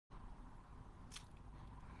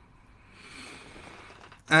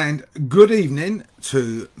and good evening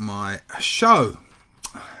to my show.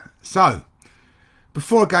 So,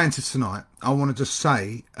 before I go into tonight, I want to just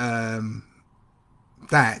say that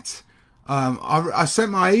I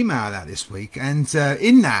sent my email out this week, and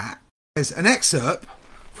in that there's an excerpt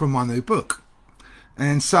from my new book.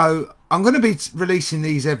 And so I'm going to be releasing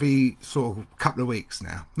these every sort of couple of weeks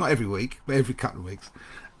now. Not every week, but every couple of weeks.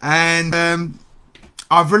 And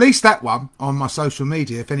I've released that one on my social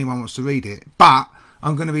media if anyone wants to read it. But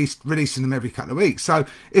I'm going to be releasing them every couple of weeks. So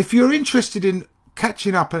if you're interested in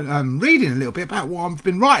catching up and reading a little bit about what I've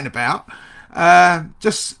been writing about,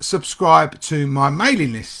 just subscribe to my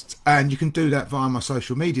mailing list. And you can do that via my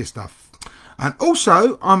social media stuff. And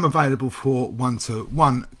also, I'm available for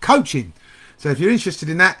one-to-one coaching. So if you're interested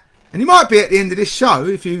in that, and you might be at the end of this show,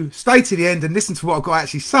 if you stay to the end and listen to what I've got to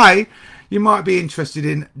actually say, you might be interested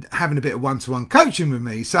in having a bit of one-to-one coaching with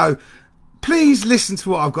me. So please listen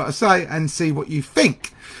to what I've got to say and see what you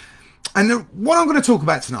think. And what I'm going to talk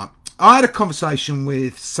about tonight, I had a conversation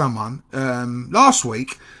with someone last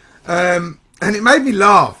week, and it made me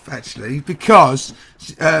laugh, actually, because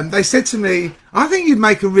they said to me, I think you'd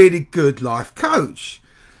make a really good life coach.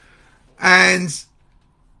 And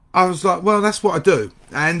I was like, well, that's what I do.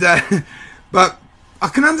 And but I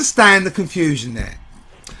can understand the confusion there,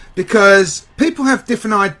 because people have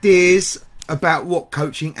different ideas about what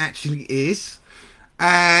coaching actually is.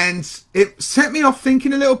 And it set me off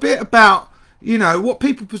thinking a little bit about, you know, what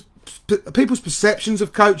people's perceptions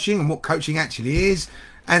of coaching and what coaching actually is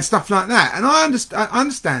and stuff like that. And I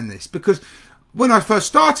understand this, because when I first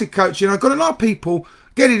started coaching, I got a lot of people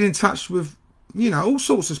getting in touch with, you know, all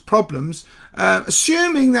sorts of problems,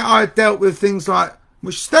 assuming that I dealt with things like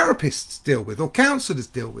which therapists deal with or counsellors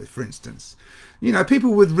deal with, for instance. You know,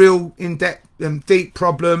 people with real in-depth, deep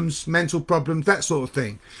problems, mental problems, that sort of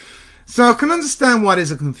thing. So I can understand why there's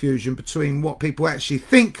a confusion between what people actually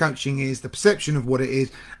think coaching is, the perception of what it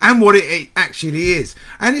is, and what it actually is.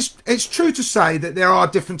 And it's true to say that there are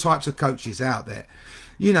different types of coaches out there.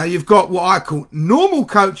 You know, you've got what I call normal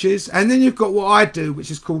coaches, and then you've got what I do, which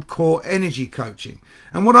is called core energy coaching.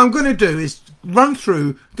 And what I'm going to do is run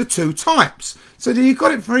through the two types, so that you've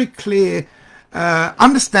got it very clear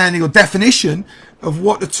understanding or definition of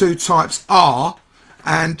what the two types are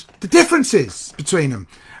and the differences between them,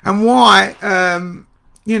 and why,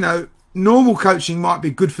 you know, normal coaching might be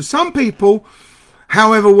good for some people.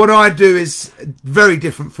 However, what I do is very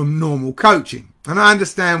different from normal coaching. And I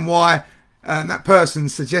understand why that person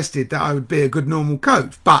suggested that I would be a good normal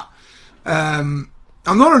coach, but I'm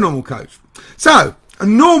not a normal coach. So, a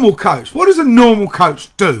normal coach. What does a normal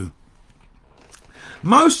coach do?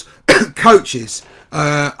 Most coaches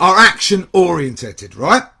are action oriented,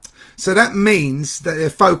 right? So that means that they're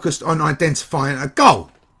focused on identifying a goal,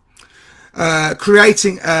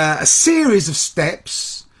 creating a series of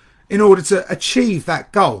steps in order to achieve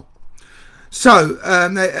that goal. So,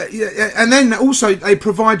 and then also they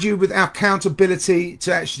provide you with accountability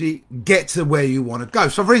to actually get to where you want to go.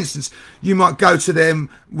 So, for instance, you might go to them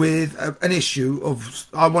with an issue of,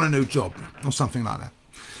 I want a new job or something like that.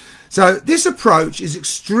 So this approach is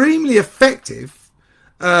extremely effective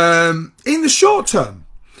in the short term,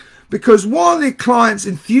 because while the client's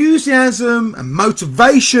enthusiasm and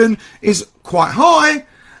motivation is quite high,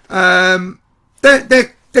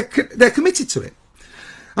 they're committed to it.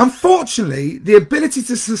 Unfortunately, the ability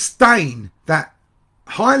to sustain that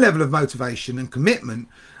high level of motivation and commitment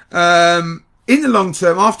in the long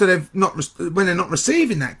term, after when they're not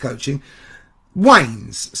receiving that coaching,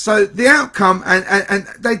 wanes. So the outcome, and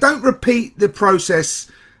they don't repeat the process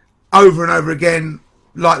over and over again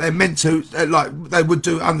like they're meant to, like they would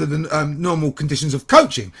do under the normal conditions of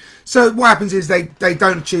coaching. So what happens is they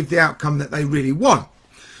don't achieve the outcome that they really want.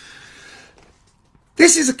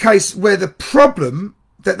 This is a case where the problem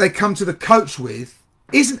that they come to the coach with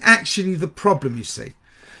isn't actually the problem, you see.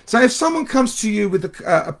 So if someone comes to you with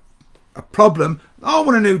a problem, I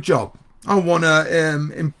want a new job, I want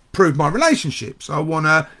to improve my relationships, I want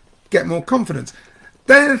to get more confidence,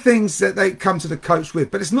 they're the things that they come to the coach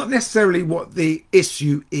with, but it's not necessarily what the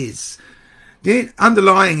issue is. The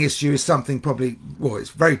underlying issue is something probably, well, it's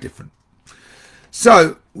very different.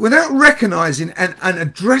 So without recognizing and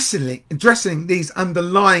addressing these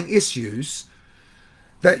underlying issues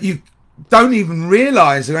that you don't even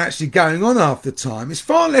realize are actually going on half the time, it's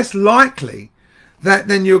far less likely that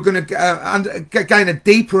then you're going to gain a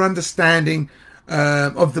deeper understanding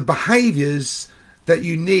of the behaviors that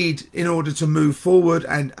you need in order to move forward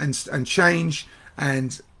and change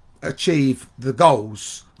and achieve the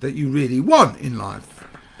goals that you really want in life.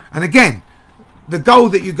 And again, the goal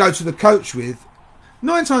that you go to the coach with,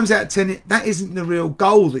 9 times out of 10, that isn't the real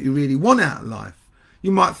goal that you really want out of life.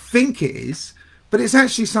 You might think it is, but it's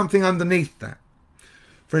actually something underneath that.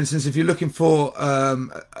 For instance, if you're looking for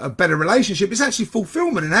a better relationship, it's actually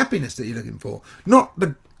fulfillment and happiness that you're looking for, not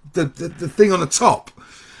the thing on the top.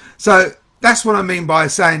 So that's what I mean by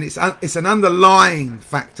saying it's an underlying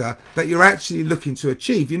factor that you're actually looking to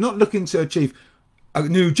achieve. You're not looking to achieve a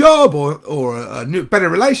new job or a new better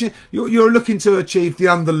relationship. You're looking to achieve the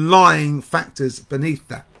underlying factors beneath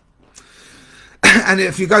that. And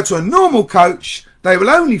if you go to a normal coach, they will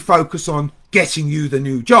only focus on getting you the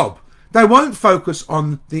new job. They won't focus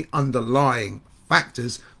on the underlying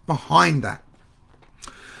factors behind that.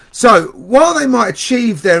 So while they might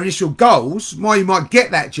achieve their initial goals, while you might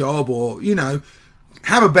get that job or, you know,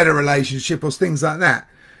 have a better relationship or things like that,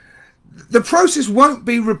 the process won't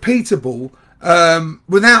be repeatable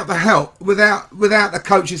without the help, without the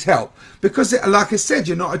coach's help, because like I said,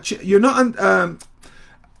 you're not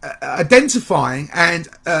identifying and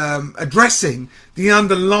addressing the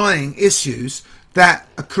underlying issues that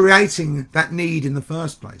are creating that need in the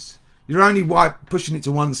first place. You're only pushing it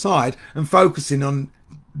to one side and focusing on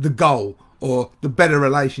the goal or the better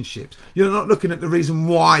relationships. You're not looking at the reason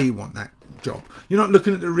why you want that job. You're not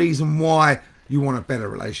looking at the reason why you want a better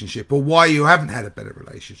relationship or why you haven't had a better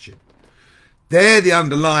relationship. They're the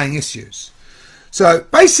underlying issues. So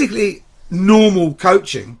basically, normal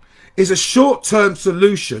coaching is a short-term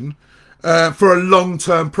solution for a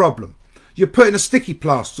long-term problem. You're putting a sticky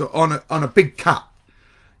plaster on a big cut.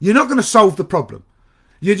 You're not going to solve the problem.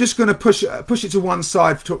 You're just going to push it to one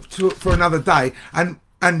side for another day and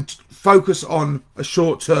focus on a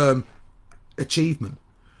short-term achievement,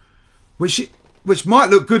 which might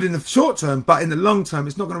look good in the short term, but in the long term,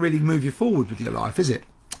 it's not going to really move you forward with your life, is it?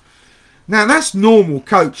 Now, that's normal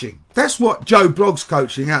coaching. That's what Joe Blogg's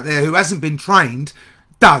coaching out there, who hasn't been trained,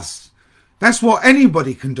 does. That's what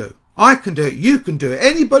anybody can do. I can do it. You can do it.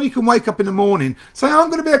 Anybody can wake up in the morning, say, I'm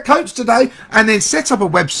going to be a coach today, and then set up a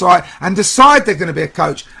website and decide they're going to be a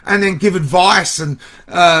coach, and then give advice and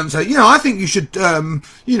say, you know, I think you should,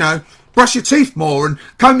 you know, brush your teeth more and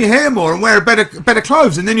comb your hair more and wear better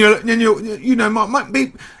clothes, and then you know, might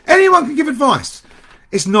be. Anyone can give advice.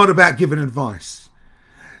 It's not about giving advice.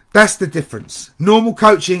 That's the difference. Normal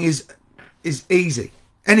coaching is easy.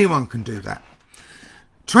 Anyone can do that.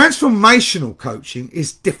 Transformational coaching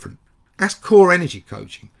is different. That's core energy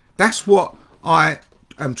coaching. That's what I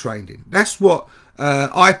am trained in. That's what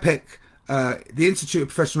IPEC, the Institute of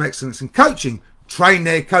Professional Excellence in Coaching, train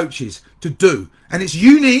their coaches to do. And it's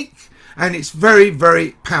unique and it's very,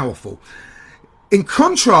 very powerful. In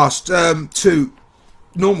contrast to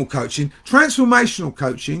normal coaching, transformational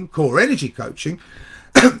coaching, core energy coaching,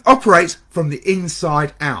 operates from the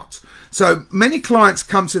inside out. So many clients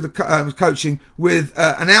come to the coaching with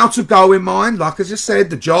an outer goal in mind, like I just said,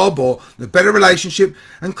 the job or the better relationship.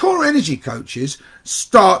 And core energy coaches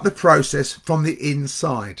start the process from the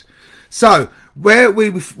inside. So where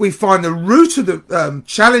we find the root of the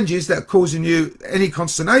challenges that are causing you any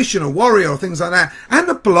consternation or worry or things like that, and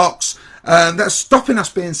the blocks that are stopping us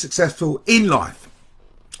being successful in life.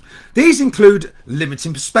 These include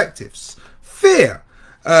limiting perspectives, fear,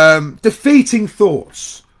 defeating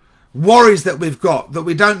thoughts, worries that we've got that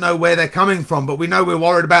we don't know where they're coming from, but we know we're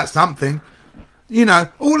worried about something. You know,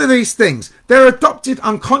 all of these things, they're adopted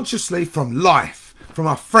unconsciously from life, from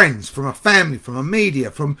our friends, from our family, from our media,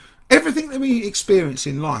 from everything that we experience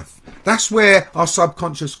in life. That's where our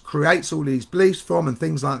subconscious creates all these beliefs from and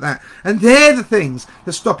things like that. And they're the things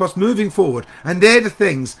that stop us moving forward. And they're the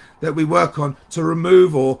things that we work on to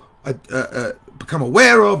remove or become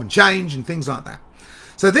aware of and change and things like that.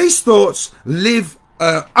 So these thoughts live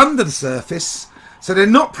under the surface, so they're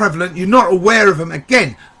not prevalent. You're not aware of them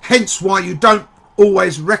again, hence why you don't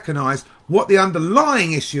always recognize what the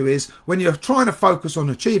underlying issue is when you're trying to focus on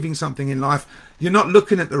achieving something in life. You're not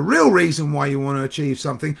looking at the real reason why you want to achieve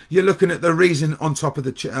something. You're looking at the reason on top of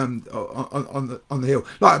the on the hill,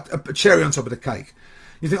 like a cherry on top of the cake.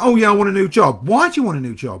 You think, oh yeah, I want a new job. Why do you want a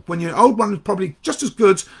new job when your old one is probably just as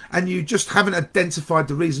good and you just haven't identified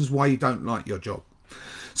the reasons why you don't like your job?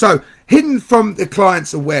 So, hidden from the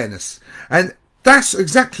client's awareness. And that's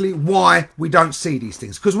exactly why we don't see these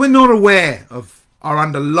things, because we're not aware of our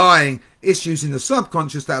underlying issues in the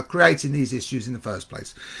subconscious that are creating these issues in the first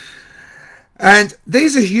place. And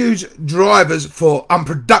these are huge drivers for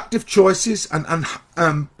unproductive choices and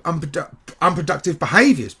unproductive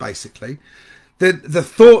behaviours, basically. The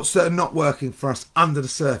thoughts that are not working for us under the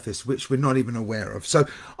surface, which we're not even aware of. So,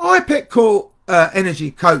 IPEC core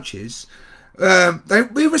energy coaches,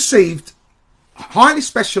 we received highly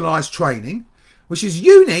specialised training, which is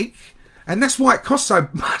unique, and that's why it costs so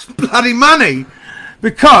much bloody money,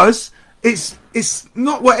 because it's it's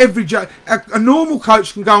not what a normal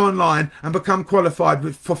coach can go online and become qualified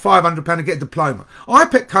for £500 and get a diploma.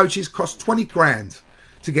 iPet coaches cost 20 grand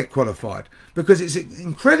to get qualified because it's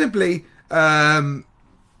incredibly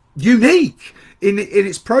unique in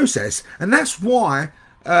its process, and that's why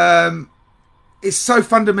it's so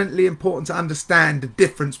fundamentally important to understand the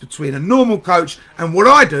difference between a normal coach and what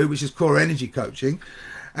I do, which is core energy coaching,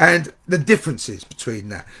 and the differences between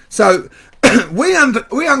that. So we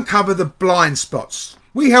uncover the blind spots.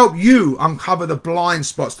 We help you uncover the blind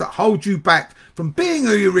spots that hold you back from being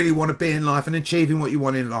who you really want to be in life and achieving what you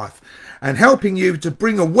want in life, and helping you to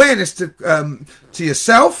bring awareness to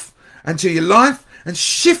yourself and to your life, and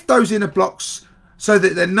shift those inner blocks so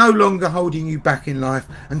that they're no longer holding you back in life,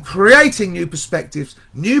 and creating new perspectives,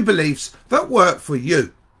 new beliefs that work for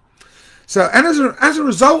you. So, and as a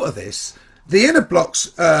result of this, the inner blocks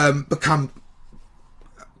become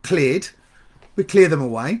cleared. We clear them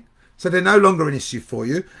away, so they're no longer an issue for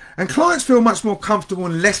you. And clients feel much more comfortable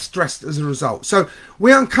and less stressed as a result. So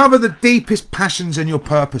we uncover the deepest passions and your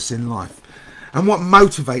purpose in life, and what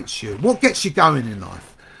motivates you, what gets you going in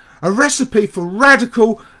life. A recipe for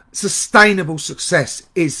radical, sustainable success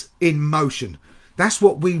is in motion. That's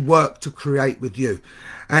what we work to create with you.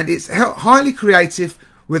 And it's highly creative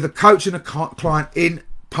with a coach and a client in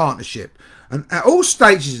partnership. And at all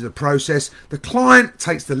stages of the process, the client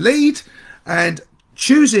takes the lead and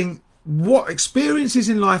choosing what experiences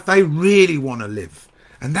in life they really want to live.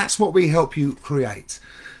 And that's what we help you create.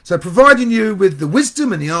 So providing you with the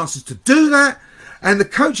wisdom and the answers to do that. And the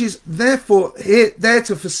coach is therefore there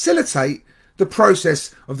to facilitate the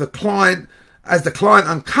process of the client as the client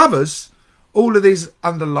uncovers all of these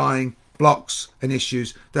underlying blocks and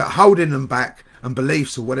issues that are holding them back, and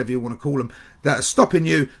beliefs, or whatever you want to call them, that are stopping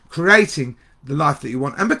you creating the life that you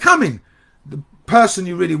want and becoming the person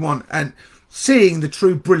you really want, and seeing the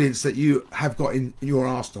true brilliance that you have got in your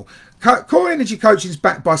arsenal. Core Energy Coaching is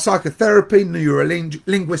backed by psychotherapy,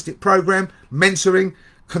 neuro-linguistic program, mentoring,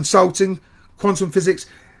 consulting, quantum physics.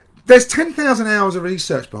 There's 10,000 hours of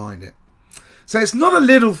research behind it. So it's not a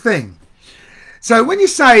little thing. So when you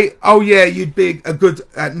say, oh yeah, you'd be a good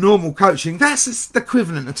at normal coaching, that's the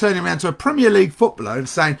equivalent of turning around to a Premier League footballer and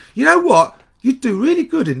saying, you know what, you'd do really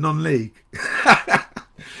good in non-league.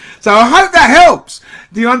 So I hope that helps.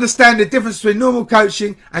 Do you understand the difference between normal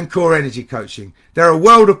coaching and core energy coaching? They're a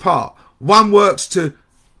world apart. One works to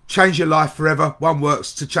change your life forever. One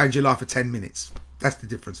works to change your life for 10 minutes. That's the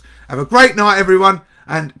difference. Have a great night, everyone,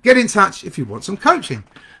 and get in touch if you want some coaching.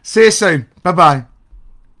 See you soon. Bye-bye.